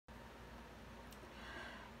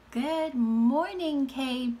Good morning,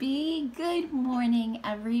 KB. Good morning,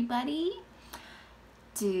 everybody.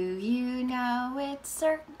 Do you know it's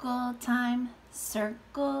circle time?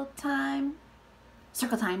 Circle time.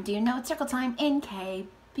 Circle time. Do you know it's circle time in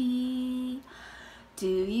KB? Do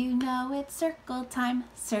you know it's circle time?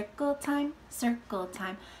 Circle time. Circle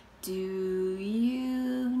time. Do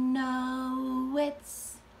you know it's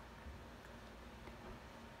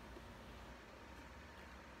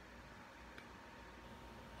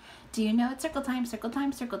Do you know it's circle time, circle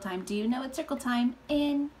time, circle time? Do you know it's circle time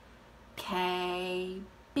in KB?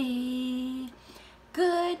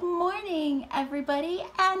 Good morning, everybody,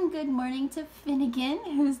 and good morning to Finnegan,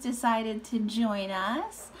 who's decided to join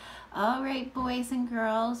us. All right, boys and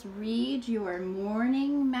girls, read your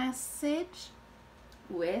morning message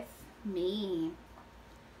with me.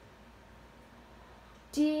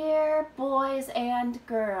 Dear boys and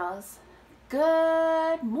girls,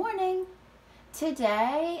 good morning.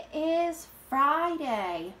 Today is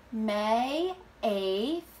Friday, May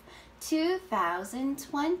 8th,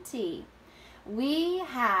 2020. We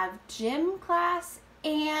have gym class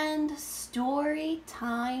and story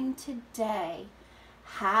time today.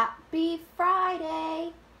 Happy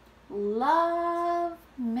Friday. Love,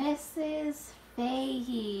 Mrs.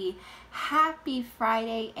 Fahey. Happy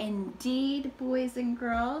Friday indeed, boys and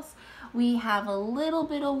girls. We have a little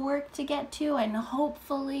bit of work to get to and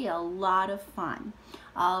hopefully a lot of fun.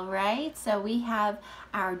 All right, so we have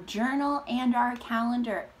our journal and our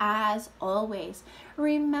calendar as always.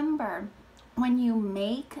 Remember, when you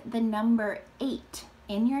make the number 8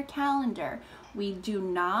 in your calendar, we do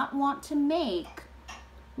not want to make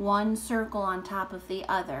one circle on top of the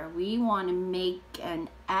other. We want to make an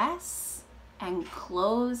S and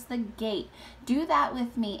close the gate. Do that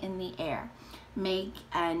with me in the air. Make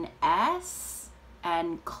an S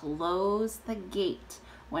and close the gate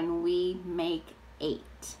when we make 8.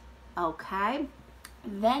 Okay?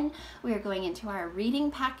 Then we are going into our reading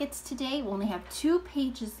packets today. We only have 2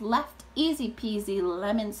 pages left. Easy peasy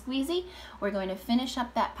lemon squeezy. We're going to finish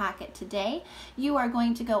up that packet today. You are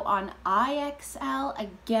going to go on IXL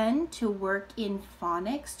again to work in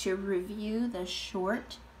phonics to review the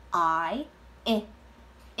short I, I.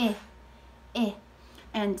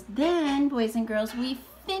 And then, boys and girls, we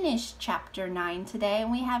finished chapter 9 today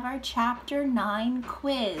and we have our chapter 9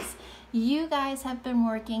 quiz. You guys have been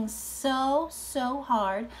working so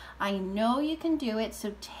hard. I know you can do it,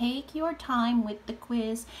 so take your time with the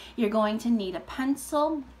quiz. You're going to need a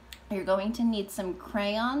pencil. You're going to need some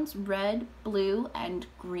crayons, red, blue, and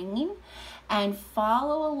green. And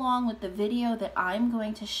follow along with the video that I'm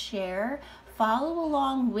going to share. Follow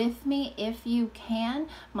along with me if you can.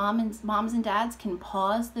 Moms and dads can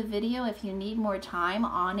pause the video if you need more time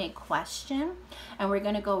on a question. And we're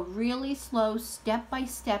going to go really slow, step by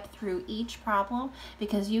step through each problem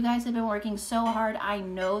because you guys have been working so hard. I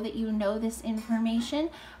know that you know this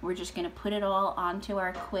information. We're just going to put it all onto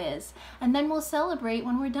our quiz. And then we'll celebrate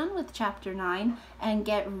when we're done with chapter 9 and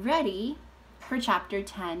get ready for chapter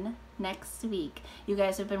 10 next week. You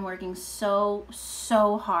guys have been working so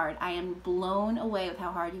hard. I am blown away with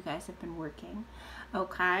how hard you guys have been working.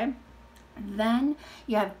 Okay. Then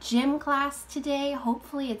you have gym class today.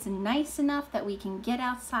 Hopefully it's nice enough that we can get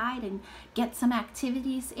outside and get some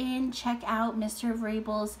activities in. Check out Mr.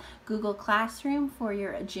 Vrabel's Google Classroom for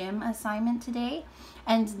your gym assignment today.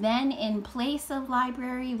 And then in place of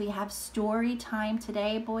library, we have story time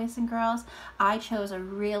today, boys and girls. I chose a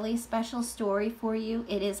really special story for you.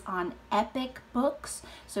 It is on Epic Books,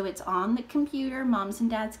 so it's on the computer. Moms and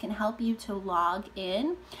dads can help you to log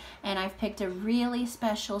in. And I've picked a really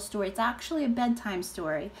special story. It's actually a bedtime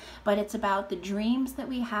story, but it's about the dreams that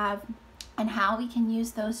we have and how we can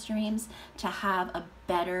use those dreams to have a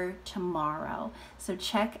better tomorrow. So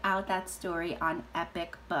check out that story on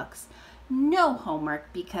Epic Books. No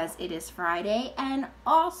homework because it is Friday, and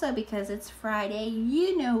also because it's Friday,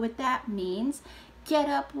 you know what that means. Get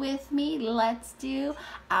up with me. Let's do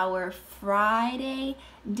our Friday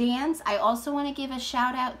dance. I also want to give a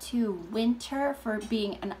shout out to Winter for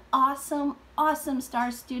being an awesome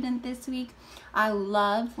star student this week. I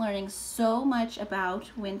loved learning so much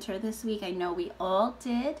about Winter this week. I know we all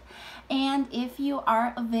did. And if you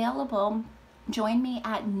are available, join me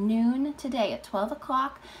at noon today at 12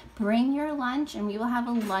 o'clock. Bring your lunch and we will have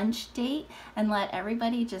a lunch date and let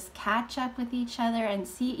everybody just catch up with each other and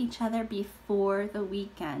see each other before the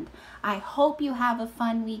weekend. I hope you have a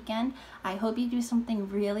fun weekend. I hope you do something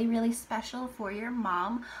really special for your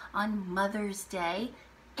mom on Mother's Day.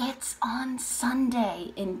 It's on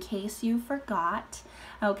Sunday, in case you forgot.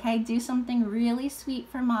 Okay, do something really sweet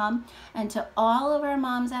for mom. And to all of our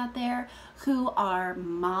moms out there who are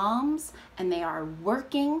moms and they are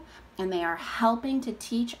working and they are helping to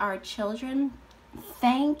teach our children,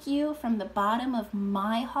 thank you from the bottom of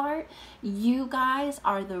my heart. You guys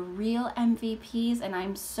are the real MVPs, and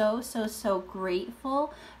I'm so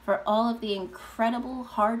grateful for all of the incredible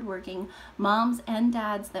hardworking moms and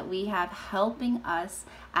dads that we have helping us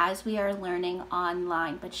as we are learning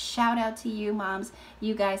online. But shout out to you moms.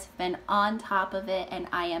 You guys have been on top of it, and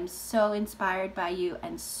I am so inspired by you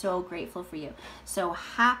and so grateful for you. So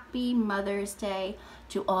happy Mother's Day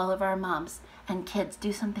to all of our moms. And kids,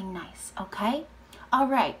 do something nice, okay? All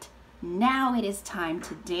right, now it is time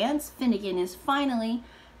to dance. Finnegan is finally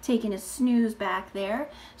taking a snooze back there.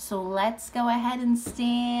 So let's go ahead and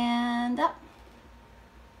stand up.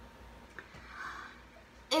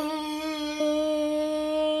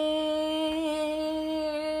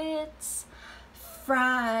 It's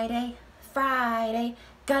Friday, Friday.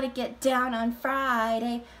 Gotta get down on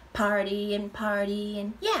Friday. Partying,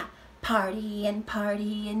 partying, yeah. Partying,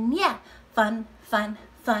 partying, yeah. Fun, fun,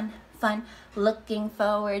 fun, fun. Looking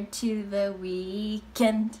forward to the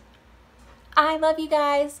weekend. I love you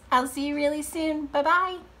guys. I'll see you really soon.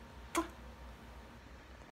 Bye-bye.